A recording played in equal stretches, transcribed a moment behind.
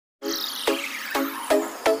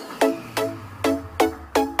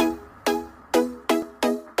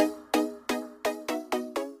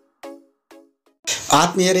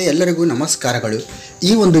ಆತ್ಮೀಯರೇ ಎಲ್ಲರಿಗೂ ನಮಸ್ಕಾರಗಳು।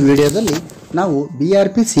 ಈ ಒಂದು ವಿಡಿಯೋದಲ್ಲಿ ನಾವು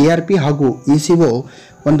BRP CRP ಹಾಗೂ ECO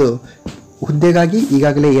ಒಂದು ಹುದ್ದೆಗಾಗಿ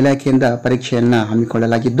ಈಗಾಗಲೇ ಇಲಾಖೆಯಿಂದ ಪರೀಕ್ಷೆಯನ್ನು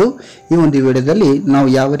ಹಮ್ಮಿಕೊಳ್ಳಲಾಗಿದ್ದು ಈ ಒಂದು ವಿಡಿಯೋದಲ್ಲಿ ನಾವು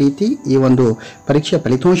ಯಾವ ರೀತಿ ಈ ಒಂದು ಪರೀಕ್ಷೆಯ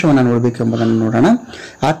ಫಲಿತಾಂಶವನ್ನು ನೋಡಬೇಕು ಎಂಬುದನ್ನು ನೋಡೋಣ।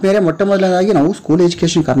 ಆತ್ಮೀಯರೇ ಮೊಟ್ಟಮೊದಲನೇದಾಗಿ ನಾವು ಸ್ಕೂಲ್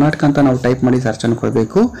ಎಜುಕೇಷನ್ ಕರ್ನಾಟಕ ಅಂತ ನಾವು ಟೈಪ್ ಮಾಡಿ ಸರ್ಚ್ ಅನ್ನು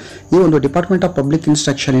ಕೊಡಬೇಕು। ಈ ಒಂದು ಡಿಪಾರ್ಟ್ಮೆಂಟ್ ಆಫ್ ಪಬ್ಲಿಕ್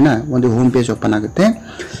ಇನ್ಸ್ಟ್ರಕ್ಷನಿನ ಒಂದು ಹೋಮ್ ಪೇಜ್ ಓಪನ್ ಆಗುತ್ತೆ।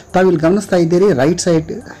 ತಾವು ಇಲ್ಲಿ ಗಮನಿಸ್ತಾ ಇದ್ದೀರಿ ರೈಟ್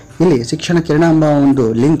ಸೈಡ್ ಇಲ್ಲಿ ಶಿಕ್ಷಣ ಕಿರಣ ಎಂಬ ಒಂದು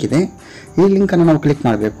ಲಿಂಕ್ ಇದೆ। ಈ ಲಿಂಕ್ ಅನ್ನು ನಾವು ಕ್ಲಿಕ್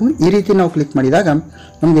ಮಾಡಬೇಕು। ಈ ರೀತಿ ನಾವು ಕ್ಲಿಕ್ ಮಾಡಿದಾಗ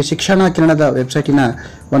ನಮಗೆ ಶಿಕ್ಷಣ ಕಿರಣದ ವೆಬ್ಸೈಟಿನ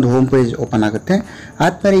ಒಂದು ಹೋಮ್ ಪೇಜ್ ಓಪನ್ ಆಗುತ್ತೆ।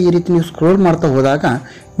 ಆದ್ಮೇಲೆ ಈ ರೀತಿ ನೀವು ಸ್ಕ್ರೋಲ್ ಮಾಡ್ತಾ ಹೋದಾಗ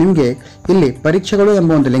ನಿಮಗೆ ಇಲ್ಲಿ ಪರೀಕ್ಷೆಗಳು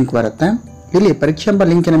ಎಂಬ ಒಂದು ಲಿಂಕ್ ಬರುತ್ತೆ। ಇಲ್ಲಿ ಪರೀಕ್ಷೆ ಎಂಬ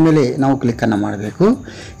ಲಿಂಕಿನ ಮೇಲೆ ನಾವು ಕ್ಲಿಕ್ ಅನ್ನು ಮಾಡಬೇಕು।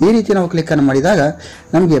 ಈ ರೀತಿ ನಾವು ಕ್ಲಿಕ್ ಅನ್ನು ಮಾಡಿದಾಗ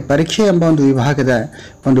ನಮಗೆ ಪರೀಕ್ಷೆ ಎಂಬ ಒಂದು ವಿಭಾಗದ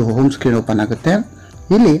ಒಂದು ಹೋಮ್ ಸ್ಕ್ರೀನ್ ಓಪನ್ ಆಗುತ್ತೆ।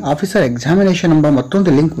 ಇಲ್ಲಿ ಆಫೀಸರ್ ಎಕ್ಸಾಮಿನೇಷನ್ ಎಂಬ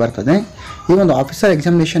ಮತ್ತೊಂದು ಲಿಂಕ್ ಬರ್ತದೆ। ಈ ಒಂದು ಆಫೀಸರ್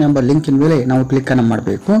ಎಕ್ಸಾಮಿನೇಷನ್ ಎಂಬ ಲಿಂಕಿನ ಮೇಲೆ ನಾವು ಕ್ಲಿಕ್ ಅನ್ನು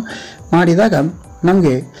ಮಾಡಬೇಕು। ಮಾಡಿದಾಗ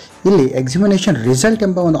ನಮಗೆ ಇಲ್ಲಿ ಎಕ್ಸಾಮಿನೇಷನ್ ರಿಸಲ್ಟ್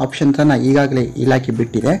ಎಂಬ ಒಂದು ಆಪ್ಷನ್ಸ್ ಅನ್ನು ಈಗಾಗಲೇ ಇಲಾಖೆ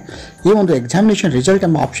ಬಿಟ್ಟಿದೆ। ಈ ಒಂದು ಎಕ್ಸಾಮಿನೇಷನ್ ರಿಸಲ್ಟ್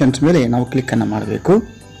ಎಂಬ ಆಪ್ಷನ್ಸ್ ಮೇಲೆ ನಾವು ಕ್ಲಿಕ್ ಅನ್ನು ಮಾಡಬೇಕು।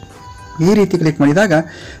 ಈ ರೀತಿ ಕ್ಲಿಕ್ ಮಾಡಿದಾಗ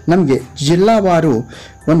ನಮಗೆ ಜಿಲ್ಲಾವಾರು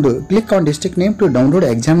ಒಂದು click on district name to download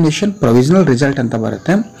examination provisional result ಅಂತ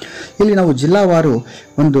ಬರುತ್ತೆ। ಇಲ್ಲಿ ನಾವು ಜಿಲ್ಲಾವಾರು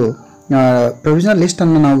ಒಂದು ಪ್ರೊವಿಷನಲ್ ಲಿಸ್ಟ್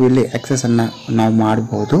ಅನ್ನು ನಾವು ಇಲ್ಲಿ ಆಕ್ಸೆಸ್ ಅನ್ನು ನಾವು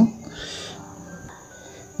ಮಾಡಬಹುದು।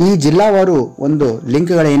 ಈ ಜಿಲ್ಲಾವಾರು ಒಂದು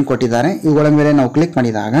ಲಿಂಕ್ಗಳು ಏನು ಕೊಟ್ಟಿದ್ದಾರೆ ಇವುಗಳ ಮೇಲೆ ನಾವು ಕ್ಲಿಕ್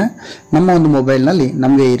ಮಾಡಿದಾಗ ನಮ್ಮ ಒಂದು ಮೊಬೈಲ್ನಲ್ಲಿ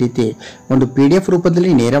ನಮಗೆ ಈ ರೀತಿ ಒಂದು PDF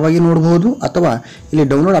ರೂಪದಲ್ಲಿ ನೇರವಾಗಿ ನೋಡಬಹುದು ಅಥವಾ ಇಲ್ಲಿ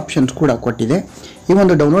ಡೌನ್ಲೋಡ್ ಆಪ್ಷನ್ಸ್ ಕೂಡ ಕೊಟ್ಟಿದೆ। ಈ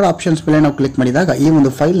ಒಂದು ಡೌನ್ಲೋಡ್ ಆಪ್ಷನ್ಸ್ ಮೇಲೆ ನಾವು ಕ್ಲಿಕ್ ಮಾಡಿದಾಗ ಈ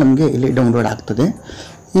ಒಂದು ಫೈಲ್ ನಮಗೆ ಇಲ್ಲಿ ಡೌನ್ಲೋಡ್ ಆಗ್ತದೆ।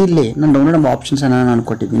 ಇಲ್ಲಿ ನಾನು ಡೌನ್ಲೋಡ್ ಎಂಬ ಆಪ್ಷನ್ಸ್ ಅನ್ನು ನಾನು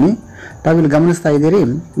ಕೊಟ್ಟಿದ್ದೀನಿ। ತಾವಿಲ್ಲಿ ಗಮನಿಸ್ತಾ ಇದ್ದೀರಿ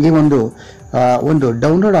ಈ ಒಂದು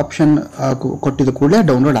ಡೌನ್ಲೋಡ್ ಆಪ್ಷನ್ ಕೊಟ್ಟಿದ್ದು ಕೂಡಲೇ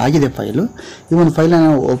ಡೌನ್ಲೋಡ್ ಆಗಿದೆ ಫೈಲು। ಈ ಒಂದು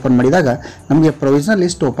ಫೈಲನ್ನು ಓಪನ್ ಮಾಡಿದಾಗ ನಮಗೆ ಪ್ರೊವಿಷನಲ್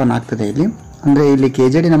ಲಿಸ್ಟ್ ಓಪನ್ ಆಗ್ತದೆ। ಇಲ್ಲಿ ಅಂದರೆ ಇಲ್ಲಿ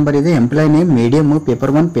KJD ನಂಬರ್ ಇದೆ, employee name, medium,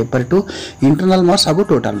 paper 1, paper 2, internal marks ಹಾಗೂ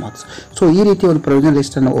ಟೋಟಲ್ ಮಾರ್ಕ್ಸ್। ಸೊ ಈ ರೀತಿ ಒಂದು ಪ್ರೊವಿಷನಲ್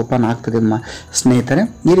ಲಿಸ್ಟನ್ನು ಓಪನ್ ಆಗ್ತದೆ ನಮ್ಮ ಸ್ನೇಹಿತರೆ।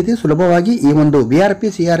 ಈ ರೀತಿ ಸುಲಭವಾಗಿ ಈ ಒಂದು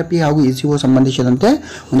BRP CRP ಹಾಗೂ ECO ಸಂಬಂಧಿಸಿದಂತೆ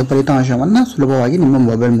ಒಂದು ಫಲಿತಾಂಶವನ್ನು ಸುಲಭವಾಗಿ ನಿಮ್ಮ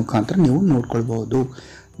ಮೊಬೈಲ್ ಮುಖಾಂತರ ನೀವು ನೋಡ್ಕೊಳ್ಬಹುದು।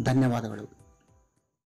 ಧನ್ಯವಾದಗಳು।